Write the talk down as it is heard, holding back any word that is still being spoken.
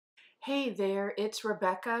Hey there, it's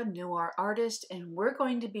Rebecca, NoirArtist, and we're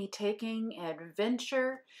going to be taking an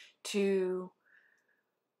adventure to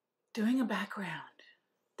doing a background.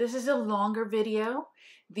 This is a longer video.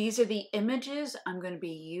 These are the images I'm going to be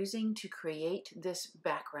using to create this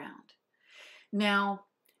background. Now,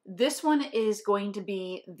 this one is going to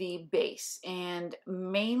be the base and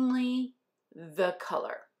mainly the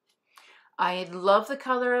color. I love the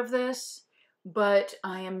color of this, but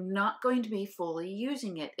I am not going to be fully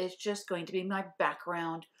using it. It's just going to be my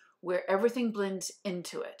background where everything blends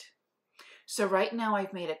into it. So right now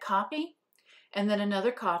I've made a copy and then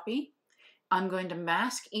another copy. I'm going to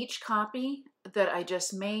mask each copy that I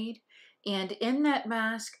just made, and in that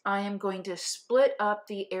mask I am going to split up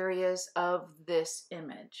the areas of this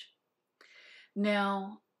image.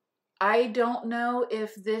 Now, I don't know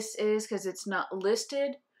if this is, because it's not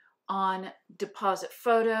listed on Deposit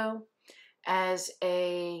Photo as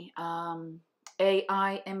a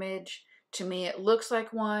AI image. To me it looks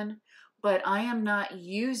like one, but I am not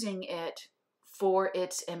using it for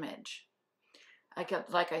its image.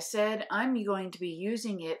 Like I said, I'm going to be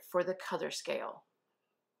using it for the color scale.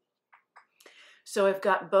 So I've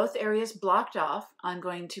got both areas blocked off. I'm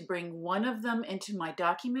going to bring one of them into my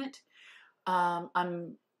document.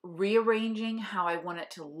 I'm rearranging how I want it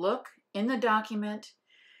to look in the document,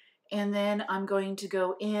 and then I'm going to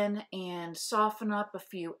go in and soften up a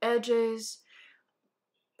few edges,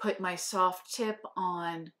 put my soft tip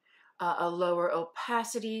on a lower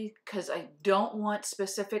opacity because I don't want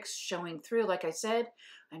specifics showing through. Like I said,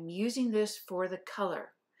 I'm using this for the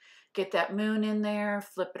color. Get that moon in there,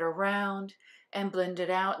 flip it around, and blend it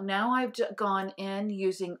out. Now I've gone in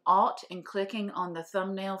using Alt and clicking on the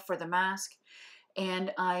thumbnail for the mask,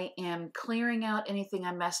 and I am clearing out anything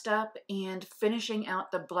I messed up and finishing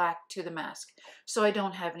out the black to the mask so I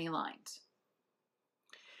don't have any lines.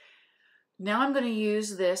 Now I'm going to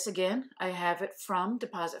use this again. I have it from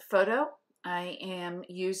Deposit Photo. I am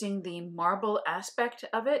using the marble aspect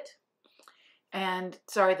of it. And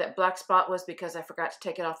sorry, that black spot was because I forgot to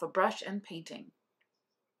take it off a brush and painting.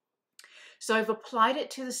 So I've applied it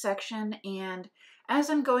to the section, and as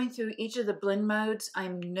I'm going through each of the blend modes,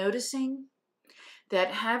 I'm noticing that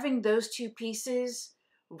having those two pieces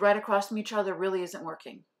right across from each other really isn't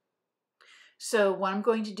working. So what I'm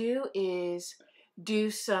going to do is do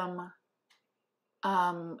some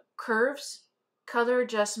curves, color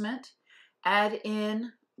adjustment, add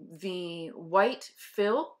in the white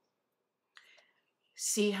fill,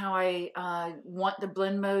 see how I want the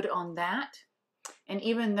blend mode on that, and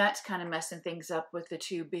even that's kind of messing things up with the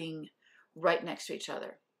two being right next to each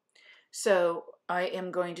other. So I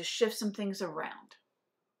am going to shift some things around.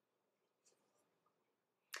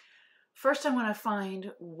 First, I want to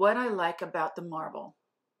find what I like about the marble.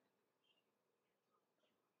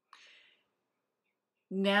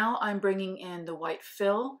 Now I'm bringing in the white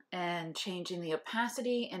fill and changing the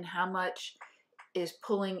opacity and how much is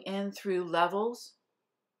pulling in through levels.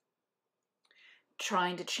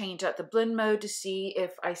 Trying to change out the blend mode to see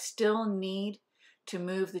if I still need to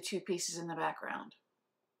move the two pieces in the background.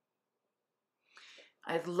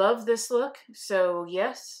 I love this look, so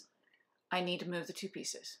yes, I need to move the two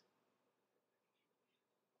pieces.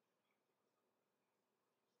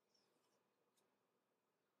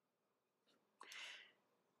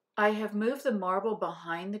 I have moved the marble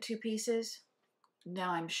behind the two pieces.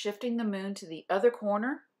 Now I'm shifting the moon to the other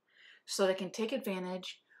corner so that I can take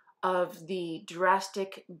advantage of the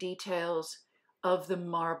drastic details of the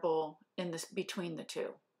marble in this between the two.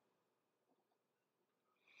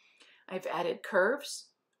 I've added curves.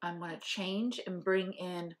 I'm going to change and bring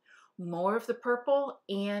in more of the purple,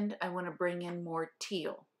 and I want to bring in more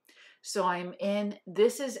teal. So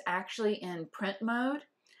this is actually in print mode.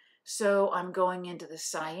 So I'm going into the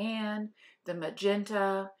cyan, the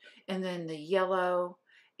magenta, and then the yellow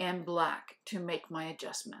and black to make my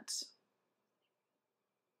adjustments.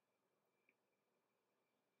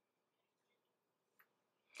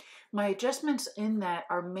 My adjustments in that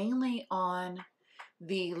are mainly on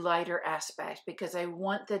the lighter aspect because I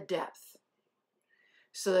want the depth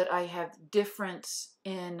so that I have difference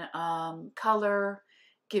in color,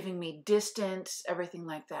 giving me distance, everything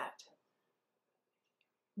like that.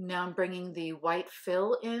 Now I'm bringing the white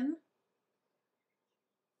fill in.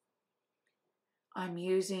 I'm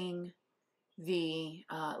using the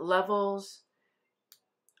levels,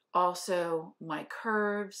 also my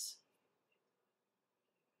curves.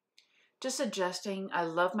 Just adjusting. I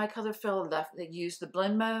love my color fill. I use the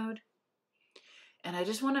blend mode. And I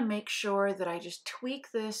just want to make sure that I just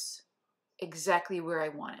tweak this exactly where I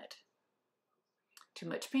want it. Too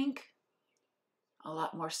much pink, a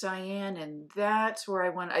lot more cyan, and that's where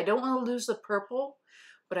I don't want to lose the purple,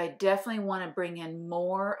 but I definitely want to bring in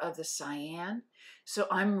more of the cyan. So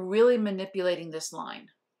I'm really manipulating this line.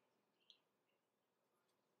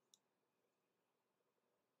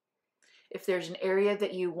 If there's an area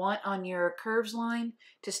that you want on your curves line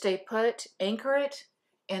to stay put, anchor it,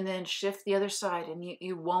 and then shift the other side, and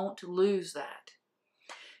you won't lose that.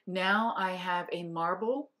 Now I have a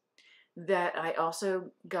marble that I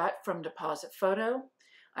also got from Deposit Photo.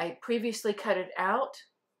 I previously cut it out.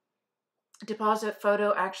 Deposit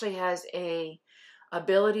Photo actually has a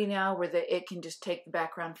ability now where it can just take the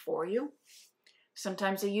background for you.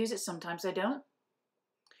 Sometimes I use it, sometimes I don't.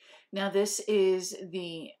 Now this is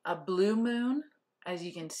a blue moon, as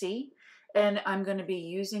you can see, and I'm going to be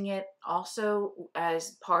using it also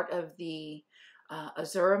as part of the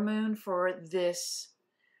Azure moon for this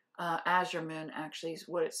Azure moon. Actually, is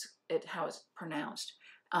what how it's pronounced.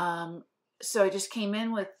 So I just came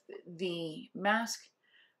in with the mask,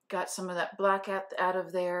 got some of that black out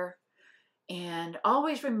of there, and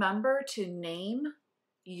always remember to name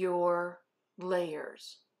your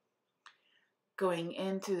layers. Going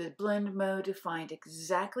in through the blend mode to find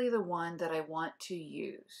exactly the one that I want to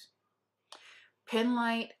use. Pen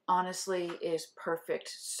light, honestly, is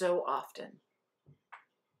perfect so often.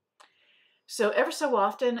 So ever so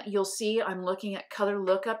often, you'll see I'm looking at color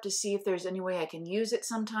lookup to see if there's any way I can use it.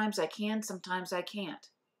 Sometimes I can, sometimes I can't.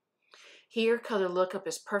 Here, color lookup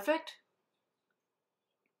is perfect.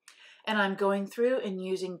 And I'm going through and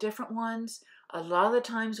using different ones. A lot of the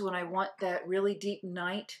times when I want that really deep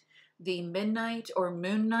night, the midnight or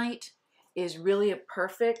moon night is really a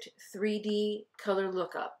perfect 3D color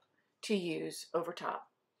lookup to use over top.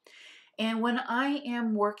 And when I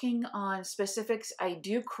am working on specifics, I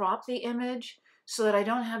do crop the image so that I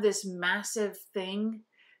don't have this massive thing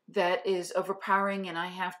that is overpowering and I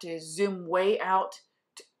have to zoom way out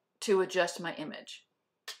to adjust my image.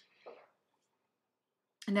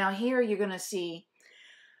 Now here you're going to see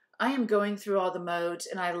I am going through all the modes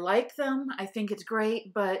and I like them. I think it's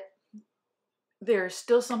great, but there's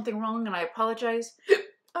still something wrong and I apologize.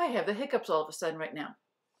 I have the hiccups all of a sudden right now.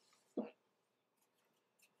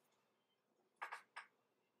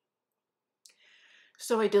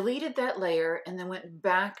 So I deleted that layer and then went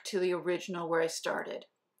back to the original where I started.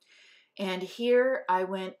 And here I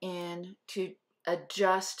went in to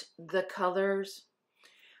adjust the colors.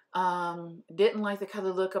 Didn't like the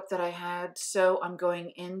color lookup that I had, so I'm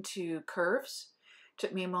going into curves.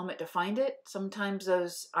 Took me a moment to find it. Sometimes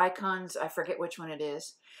those icons, I forget which one it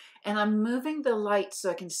is. And I'm moving the light so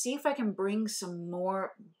I can see if I can bring some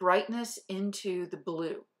more brightness into the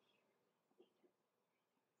blue.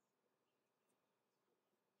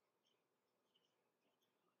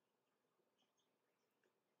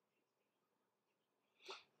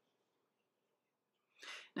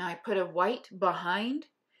 Now I put a white behind.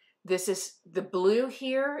 The blue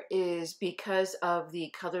here is because of the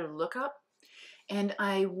color lookup. And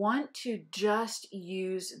I want to just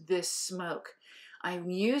use this smoke. I'm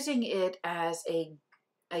using it as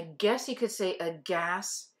I guess you could say a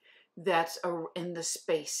gas that's in the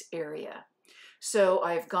space area. So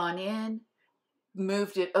I've gone in,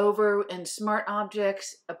 moved it over in Smart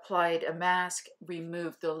Objects, applied a mask,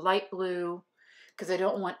 removed the light blue because I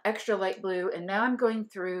don't want extra light blue. And now I'm going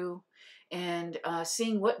through and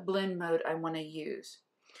seeing what blend mode I want to use.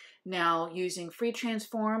 Now using Free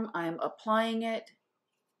Transform, I'm applying it,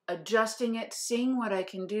 adjusting it, seeing what I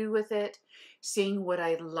can do with it, seeing what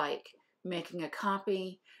I like, making a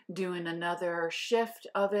copy, doing another shift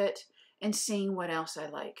of it, and seeing what else I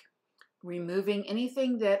like. Removing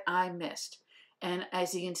anything that I missed. And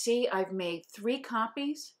as you can see, I've made 3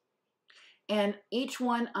 copies, and each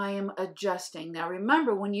one I am adjusting. Now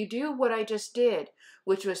remember, when you do what I just did,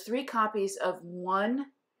 which was 3 copies of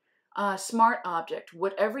one Smart Object,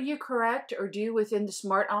 whatever you correct or do within the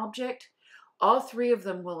Smart Object, all 3 of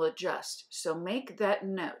them will adjust. So make that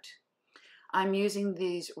note. I'm using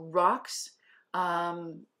these rocks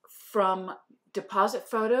from Deposit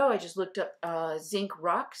Photo. I just looked up zinc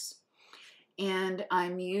rocks. And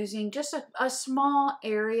I'm using just a small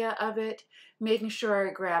area of it, making sure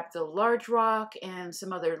I grab the large rock and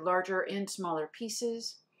some other larger and smaller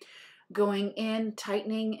pieces. Going in,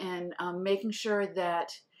 tightening, and making sure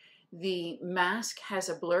that the mask has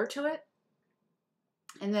a blur to it.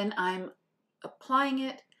 And then I'm applying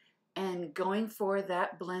it and going for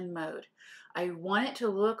that blend mode. I want it to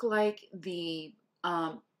look like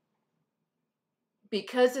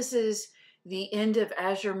because this is the end of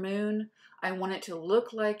Azure Moon, I want it to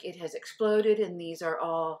look like it has exploded and these are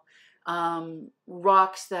all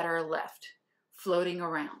rocks that are left floating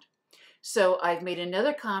around. So I've made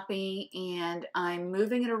another copy and I'm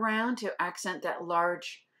moving it around to accent that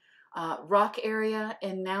large rock area,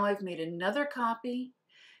 and now I've made another copy,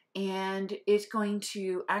 and it's going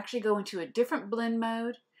to actually go into a different blend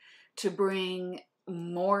mode to bring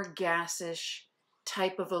more gassish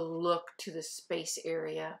type of a look to the space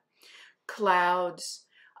area. Clouds,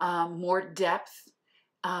 more depth,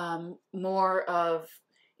 more of,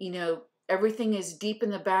 you know, everything is deep in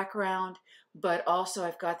the background, but also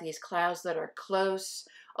I've got these clouds that are close,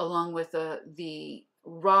 along with the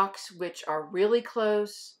rocks, which are really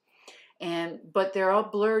close, but they're all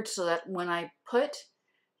blurred so that when I put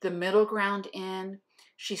the middle ground in,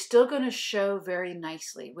 she's still going to show very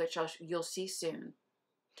nicely, which you'll see soon.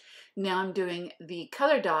 Now I'm doing the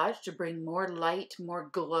color dodge to bring more light, more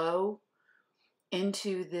glow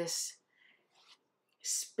into this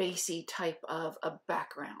spacey type of a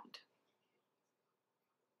background.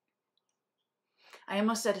 I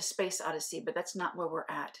almost said a space odyssey, but that's not where we're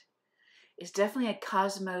at. It's definitely a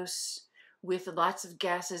cosmos with lots of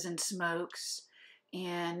gases and smokes,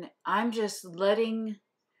 and I'm just letting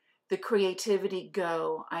the creativity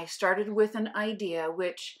go. I started with an idea,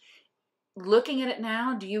 which, looking at it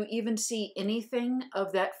now, do you even see anything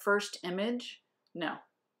of that first image? No.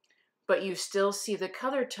 But you still see the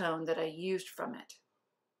color tone that I used from it.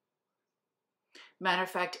 Matter of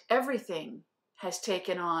fact, everything has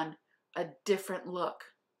taken on a different look.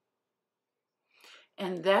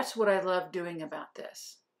 And that's what I love doing about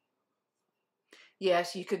this.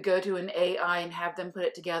 Yes, you could go to an AI and have them put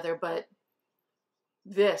it together, but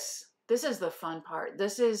this is the fun part.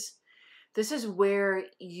 This is where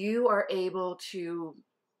you are able to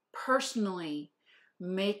personally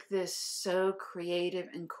make this so creative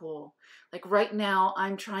and cool. Like right now,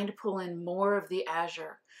 I'm trying to pull in more of the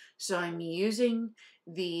Azure. So I'm using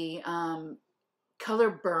the color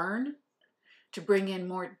burn to bring in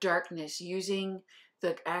more darkness, using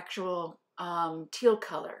the actual teal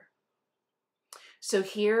color. So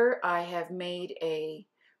here I have made a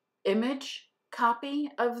image copy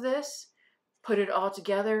of this, put it all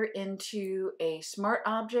together into a smart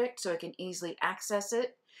object so I can easily access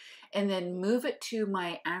it, and then move it to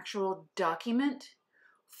my actual document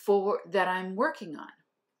that I'm working on.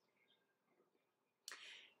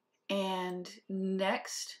 And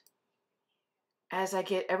next, as I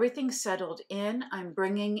get everything settled in, I'm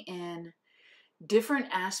bringing in different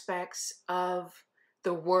aspects of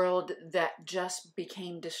the world that just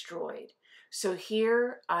became destroyed. So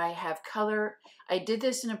here I have color. I did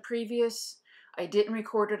this in a previous, I didn't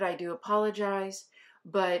record it, I do apologize,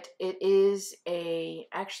 but it is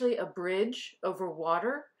actually a bridge over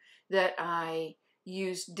water that I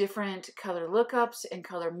use different color lookups and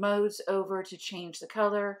color modes over to change the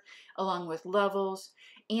color, along with levels.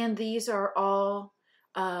 And these are all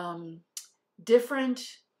different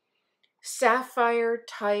sapphire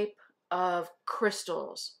type of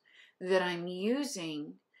crystals that I'm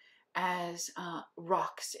using as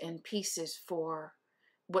rocks and pieces for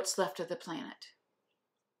what's left of the planet.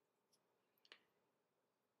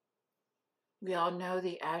 We all know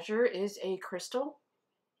the Azure is a crystal,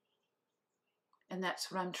 and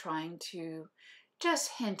that's what I'm trying to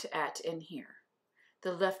just hint at in here,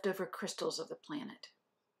 the leftover crystals of the planet.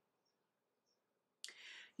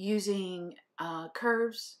 Using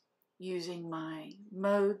curves, using my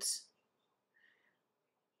modes.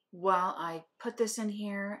 While I put this in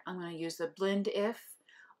here, I'm going to use the blend if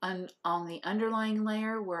on the underlying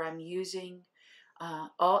layer, where I'm using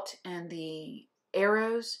Alt and the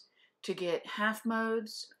arrows to get half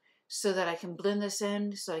modes so that I can blend this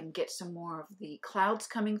in, so I can get some more of the clouds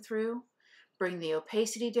coming through, bring the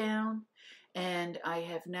opacity down. And I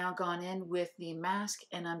have now gone in with the mask,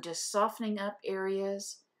 and I'm just softening up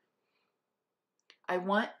areas. I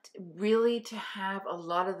want really to have a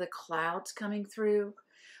lot of the clouds coming through,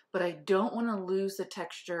 but I don't want to lose the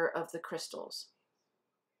texture of the crystals.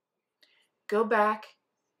 Go back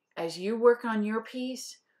as you work on your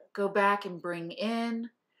piece, go back and bring in,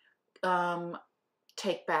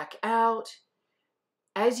 take back out.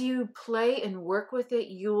 As you play and work with it,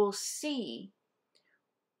 you will see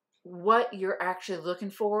what you're actually looking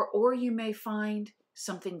for, or you may find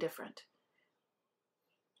something different.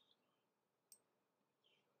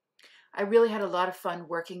 I really had a lot of fun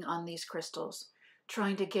working on these crystals,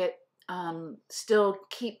 trying to get, still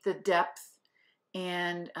keep the depth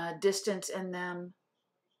and distance in them,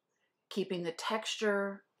 keeping the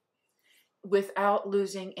texture without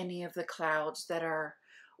losing any of the clouds that are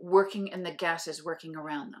working and the gases working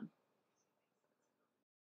around them.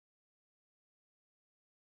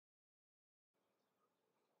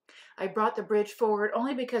 I brought the bridge forward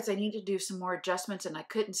only because I need to do some more adjustments and I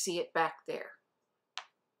couldn't see it back there.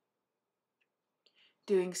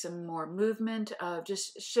 doing some more movement of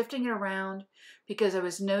just shifting it around because I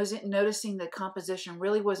was noticing the composition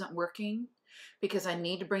really wasn't working because I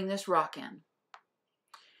need to bring this rock in.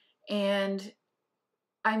 And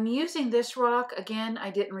I'm using this rock, again, I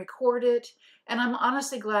didn't record it, and I'm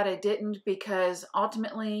honestly glad I didn't because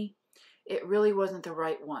ultimately it really wasn't the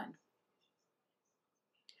right one.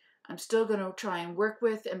 I'm still going to try and work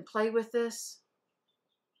with and play with this.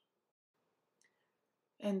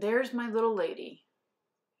 And there's my little lady.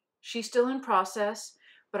 She's still in process,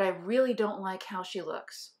 but I really don't like how she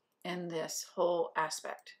looks in this whole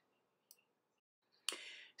aspect.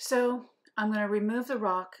 So I'm going to remove the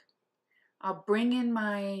rock. I'll bring in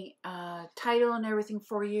my title and everything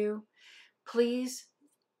for you. Please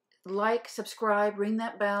like, subscribe, ring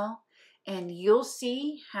that bell, and you'll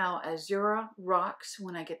see how Azure rocks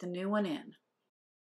when I get the new one in.